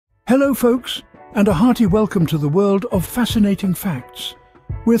Hello folks, and a hearty welcome to the world of fascinating facts.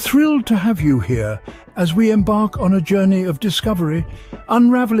 We're thrilled to have you here as we embark on a journey of discovery,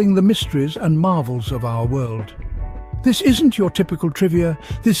 unraveling the mysteries and marvels of our world. This isn't your typical trivia,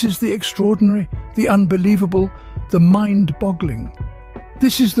 this is the extraordinary, the unbelievable, the mind-boggling.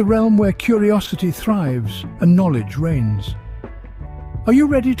 This is the realm where curiosity thrives and knowledge reigns. Are you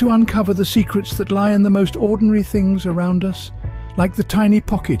ready to uncover the secrets that lie in the most ordinary things around us? Like the tiny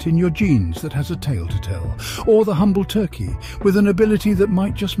pocket in your jeans that has a tale to tell, or the humble turkey with an ability that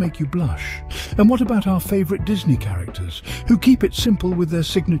might just make you blush. And what about our favourite Disney characters, who keep it simple with their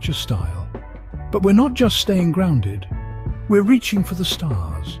signature style? But we're not just staying grounded, we're reaching for the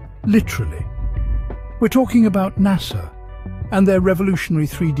stars, literally. We're talking about NASA and their revolutionary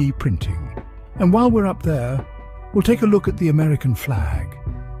 3D printing. And while we're up there, we'll take a look at the American flag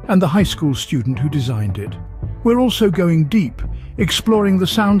and the high school student who designed it. We're also going deep, exploring the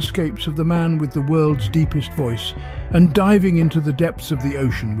soundscapes of the man with the world's deepest voice and diving into the depths of the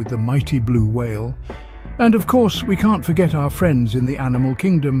ocean with the mighty blue whale. And of course, we can't forget our friends in the animal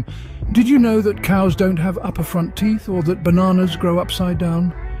kingdom. Did you know that cows don't have upper front teeth, or that bananas grow upside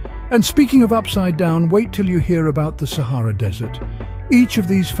down? And speaking of upside down, wait till you hear about the Sahara Desert. Each of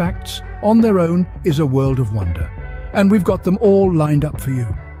these facts, on their own, is a world of wonder. And we've got them all lined up for you.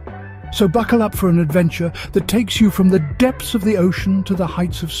 So buckle up for an adventure that takes you from the depths of the ocean to the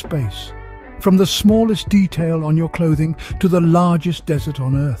heights of space, from the smallest detail on your clothing to the largest desert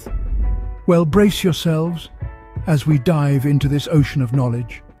on Earth. Well, brace yourselves as we dive into this ocean of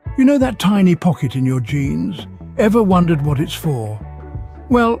knowledge. You know that tiny pocket in your jeans? Ever wondered what it's for?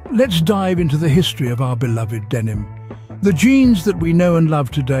 Well, let's dive into the history of our beloved denim. The jeans that we know and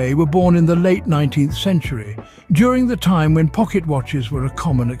love today were born in the late 19th century, during the time when pocket watches were a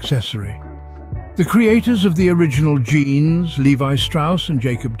common accessory. The creators of the original jeans, Levi Strauss and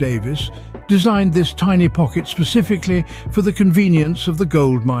Jacob Davis, designed this tiny pocket specifically for the convenience of the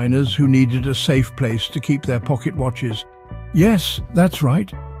gold miners who needed a safe place to keep their pocket watches. Yes, that's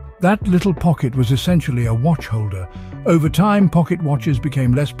right. That little pocket was essentially a watch holder. Over time, pocket watches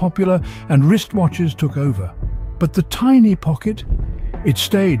became less popular and wristwatches took over. But the tiny pocket, it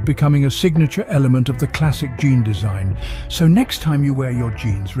stayed, becoming a signature element of the classic jean design. So next time you wear your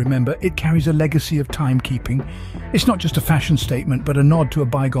jeans, remember, it carries a legacy of timekeeping. It's not just a fashion statement, but a nod to a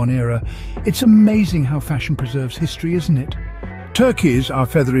bygone era. It's amazing how fashion preserves history, isn't it? Turkeys, our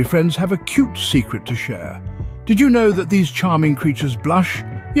feathery friends, have a cute secret to share. Did you know that these charming creatures blush?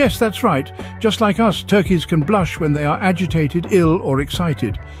 Yes, that's right. Just like us, turkeys can blush when they are agitated, ill, or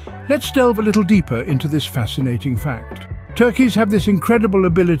excited. Let's delve a little deeper into this fascinating fact. Turkeys have this incredible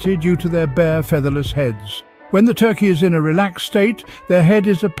ability due to their bare, featherless heads. When the turkey is in a relaxed state, their head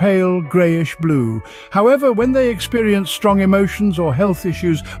is a pale, greyish blue. However, when they experience strong emotions or health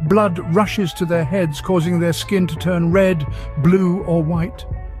issues, blood rushes to their heads, causing their skin to turn red, blue, or white.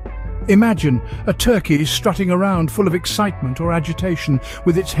 Imagine a turkey strutting around full of excitement or agitation,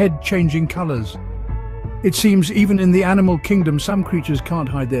 with its head changing colours. It seems even in the animal kingdom some creatures can't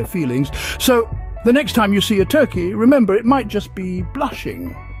hide their feelings. So, the next time you see a turkey, remember it might just be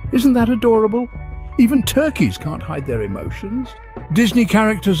blushing. Isn't that adorable? Even turkeys can't hide their emotions. Disney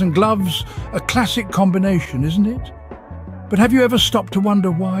characters and gloves, a classic combination, isn't it? But have you ever stopped to wonder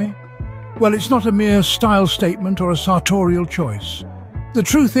why? Well, it's not a mere style statement or a sartorial choice. The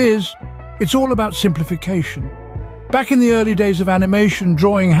truth is, it's all about simplification. Back in the early days of animation,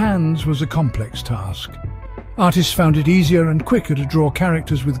 drawing hands was a complex task. Artists found it easier and quicker to draw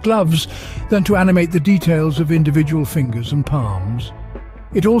characters with gloves than to animate the details of individual fingers and palms.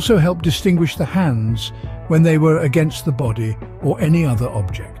 It also helped distinguish the hands when they were against the body or any other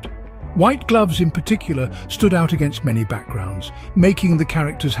object. White gloves in particular stood out against many backgrounds, making the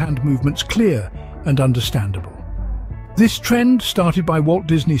characters' hand movements clear and understandable. This trend, started by Walt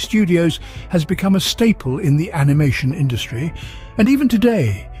Disney Studios, has become a staple in the animation industry, and even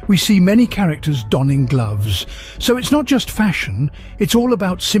today we see many characters donning gloves. So it's not just fashion, it's all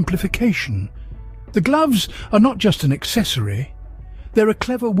about simplification. The gloves are not just an accessory, they're a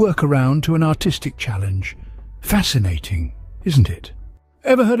clever workaround to an artistic challenge. Fascinating, isn't it?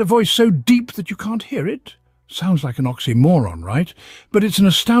 Ever heard a voice so deep that you can't hear it? Sounds like an oxymoron, right? But it's an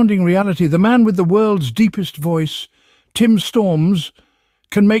astounding reality. The man with the world's deepest voice, Tim Storms,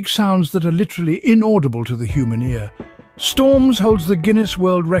 can make sounds that are literally inaudible to the human ear. Storms holds the Guinness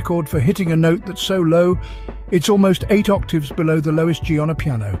World Record for hitting a note that's so low, it's almost 8 octaves below the lowest G on a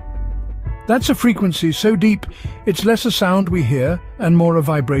piano. That's a frequency so deep, it's less a sound we hear and more a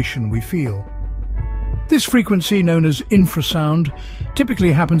vibration we feel. This frequency, known as infrasound,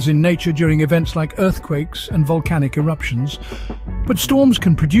 typically happens in nature during events like earthquakes and volcanic eruptions. But Storms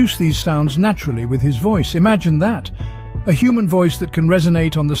can produce these sounds naturally with his voice. Imagine that. A human voice that can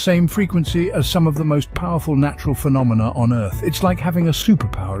resonate on the same frequency as some of the most powerful natural phenomena on Earth. It's like having a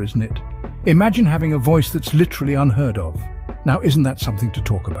superpower, isn't it? Imagine having a voice that's literally unheard of. Now, isn't that something to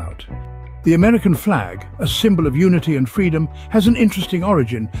talk about? The American flag, a symbol of unity and freedom, has an interesting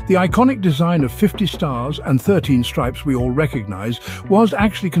origin. The iconic design of 50 stars and 13 stripes we all recognize was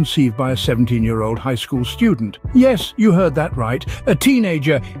actually conceived by a 17-year-old high school student. Yes, you heard that right. A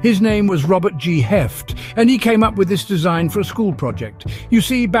teenager. His name was Robert G. Heft, and he came up with this design for a school project. You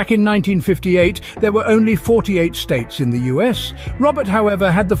see, back in 1958, there were only 48 states in the US. Robert,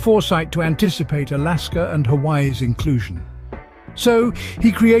 however, had the foresight to anticipate Alaska and Hawaii's inclusion. So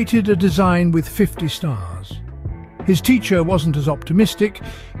he created a design with 50 stars. His teacher wasn't as optimistic,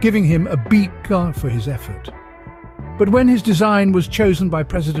 giving him a B for his effort. But when his design was chosen by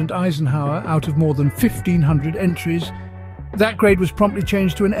President Eisenhower out of more than 1,500 entries, that grade was promptly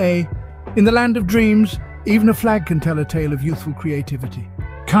changed to an A. In the land of dreams, even a flag can tell a tale of youthful creativity.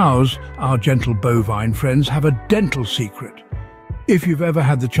 Cows, our gentle bovine friends, have a dental secret. If you've ever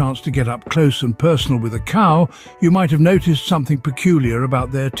had the chance to get up close and personal with a cow, you might have noticed something peculiar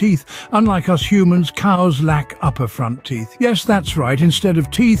about their teeth. Unlike us humans, cows lack upper front teeth. Yes, that's right. Instead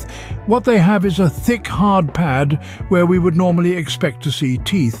of teeth, what they have is a thick, hard pad where we would normally expect to see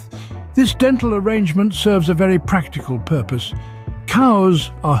teeth. This dental arrangement serves a very practical purpose.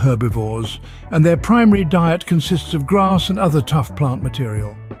 Cows are herbivores, and their primary diet consists of grass and other tough plant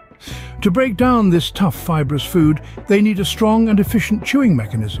material. To break down this tough, fibrous food, they need a strong and efficient chewing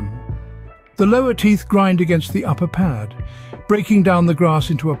mechanism. The lower teeth grind against the upper pad, breaking down the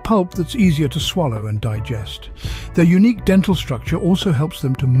grass into a pulp that's easier to swallow and digest. Their unique dental structure also helps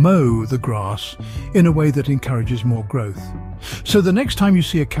them to mow the grass in a way that encourages more growth. So the next time you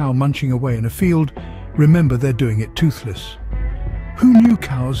see a cow munching away in a field, remember they're doing it toothless. Who knew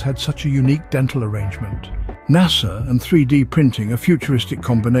cows had such a unique dental arrangement? NASA and 3D printing, a futuristic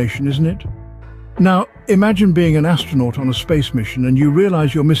combination, isn't it? Now, imagine being an astronaut on a space mission and you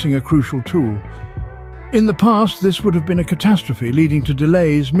realize you're missing a crucial tool. In the past, this would have been a catastrophe, leading to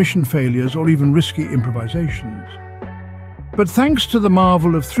delays, mission failures, or even risky improvisations. But thanks to the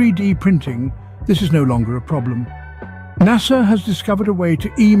marvel of 3D printing, this is no longer a problem. NASA has discovered a way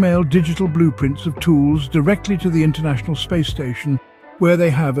to email digital blueprints of tools directly to the International Space Station, where they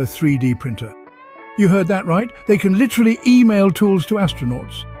have a 3D printer. You heard that right. They can literally email tools to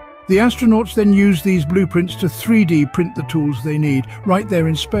astronauts. The astronauts then use these blueprints to 3D print the tools they need, right there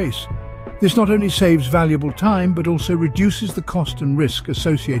in space. This not only saves valuable time, but also reduces the cost and risk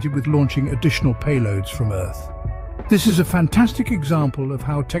associated with launching additional payloads from Earth. This is a fantastic example of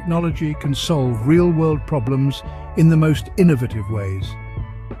how technology can solve real-world problems in the most innovative ways.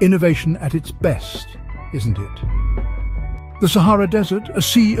 Innovation at its best, isn't it? The Sahara Desert, a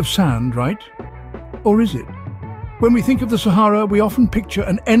sea of sand, right? Or is it? When we think of the Sahara, we often picture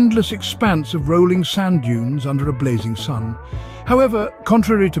an endless expanse of rolling sand dunes under a blazing sun. However,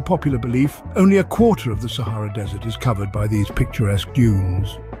 contrary to popular belief, only a quarter of the Sahara Desert is covered by these picturesque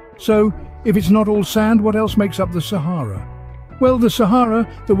dunes. So, if it's not all sand, what else makes up the Sahara? Well, the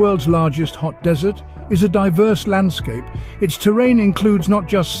Sahara, the world's largest hot desert, is a diverse landscape. Its terrain includes not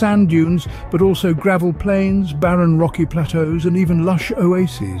just sand dunes, but also gravel plains, barren rocky plateaus, and even lush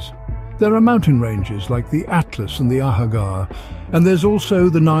oases. There are mountain ranges like the Atlas and the Ahaggar, and there's also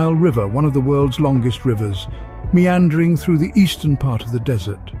the Nile River, one of the world's longest rivers, meandering through the eastern part of the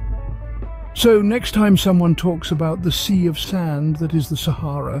desert. So next time someone talks about the sea of sand that is the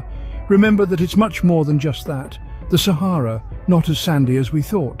Sahara, remember that it's much more than just that. The Sahara, not as sandy as we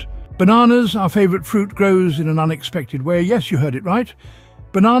thought. Bananas, our favorite fruit, grows in an unexpected way. Yes, you heard it right.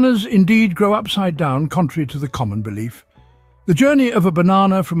 Bananas indeed grow upside down, contrary to the common belief. The journey of a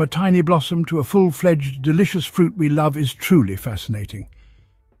banana from a tiny blossom to a full-fledged, delicious fruit we love is truly fascinating.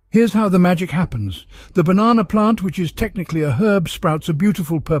 Here's how the magic happens. The banana plant, which is technically a herb, sprouts a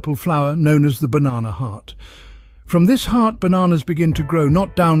beautiful purple flower known as the banana heart. From this heart, bananas begin to grow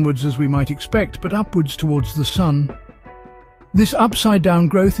not downwards as we might expect, but upwards towards the sun. This upside-down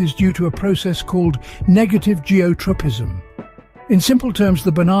growth is due to a process called negative geotropism. In simple terms,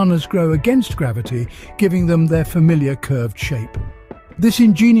 the bananas grow against gravity, giving them their familiar curved shape. This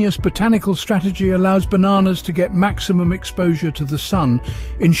ingenious botanical strategy allows bananas to get maximum exposure to the sun,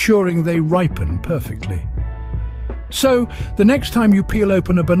 ensuring they ripen perfectly. So, the next time you peel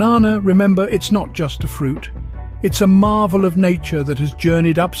open a banana, remember it's not just a fruit. It's a marvel of nature that has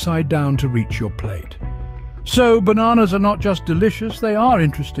journeyed upside down to reach your plate. So, bananas are not just delicious, they are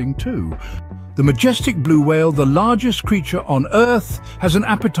interesting too. The majestic blue whale, the largest creature on Earth, has an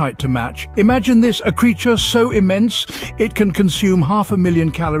appetite to match. Imagine this, a creature so immense it can consume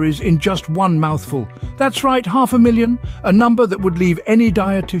 500,000 calories in just one mouthful. That's right, 500,000, a number that would leave any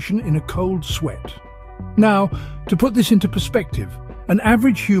dietitian in a cold sweat. Now, to put this into perspective, an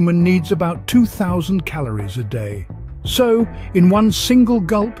average human needs about 2,000 calories a day. So, in one single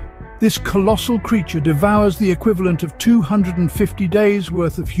gulp, this colossal creature devours the equivalent of 250 days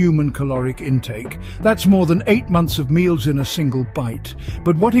worth of human caloric intake. That's more than 8 months of meals in a single bite.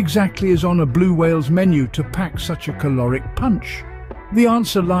 But what exactly is on a blue whale's menu to pack such a caloric punch? The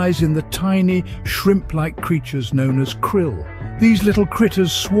answer lies in the tiny, shrimp-like creatures known as krill. These little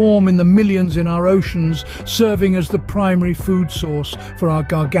critters swarm in the millions in our oceans, serving as the primary food source for our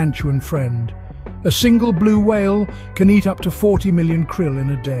gargantuan friend. A single blue whale can eat up to 40 million krill in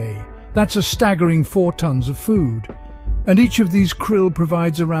a day. That's a staggering 4 tons of food. And each of these krill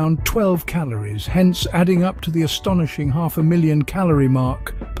provides around 12 calories, hence adding up to the astonishing 500,000 calorie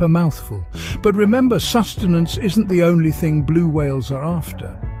mark per mouthful. But remember, sustenance isn't the only thing blue whales are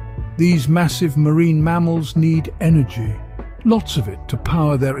after. These massive marine mammals need energy. Lots of it to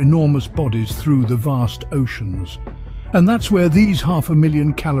power their enormous bodies through the vast oceans. And that's where these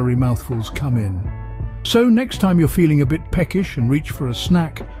 500,000 calorie mouthfuls come in. So next time you're feeling a bit peckish and reach for a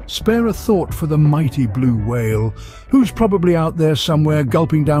snack, spare a thought for the mighty blue whale, who's probably out there somewhere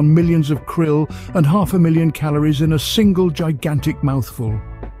gulping down millions of krill and 500,000 calories in a single gigantic mouthful.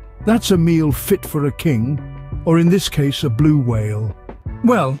 That's a meal fit for a king, or in this case, a blue whale.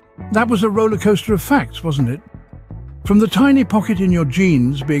 Well, that was a roller coaster of facts, wasn't it? From the tiny pocket in your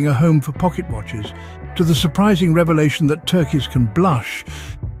jeans being a home for pocket watches, to the surprising revelation that turkeys can blush,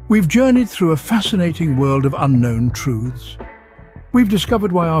 we've journeyed through a fascinating world of unknown truths. We've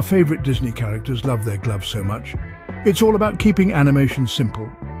discovered why our favorite Disney characters love their gloves so much. It's all about keeping animation simple.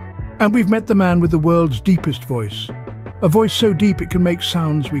 And we've met the man with the world's deepest voice. A voice so deep it can make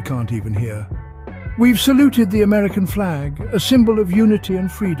sounds we can't even hear. We've saluted the American flag, a symbol of unity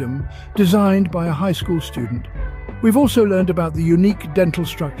and freedom, designed by a high school student. We've also learned about the unique dental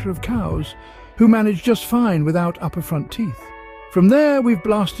structure of cows, who manage just fine without upper front teeth. From there, we've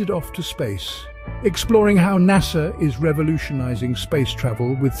blasted off to space, exploring how NASA is revolutionizing space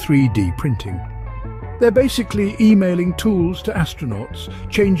travel with 3D printing. They're basically emailing tools to astronauts,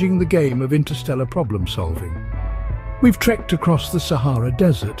 changing the game of interstellar problem solving. We've trekked across the Sahara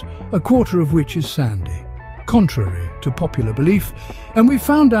Desert, a quarter of which is sandy, contrary to popular belief, and we've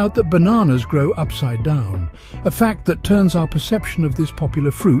found out that bananas grow upside down, a fact that turns our perception of this popular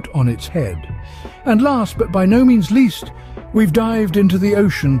fruit on its head. And last, but by no means least, we've dived into the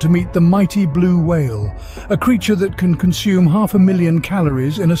ocean to meet the mighty blue whale, a creature that can consume 500,000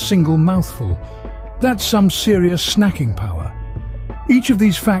 calories in a single mouthful. That's some serious snacking power. Each of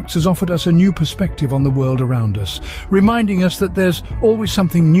these facts has offered us a new perspective on the world around us, reminding us that there's always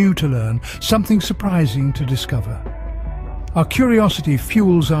something new to learn, something surprising to discover. Our curiosity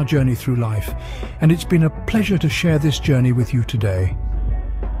fuels our journey through life, and it's been a pleasure to share this journey with you today.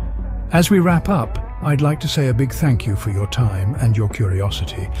 As we wrap up, I'd like to say a big thank you for your time and your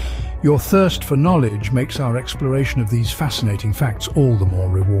curiosity. Your thirst for knowledge makes our exploration of these fascinating facts all the more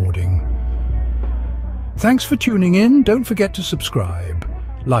rewarding. Thanks for tuning in. Don't forget to subscribe,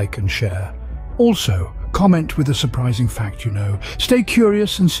 like and share. Also, comment with a surprising fact you know. Stay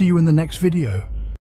curious and see you in the next video.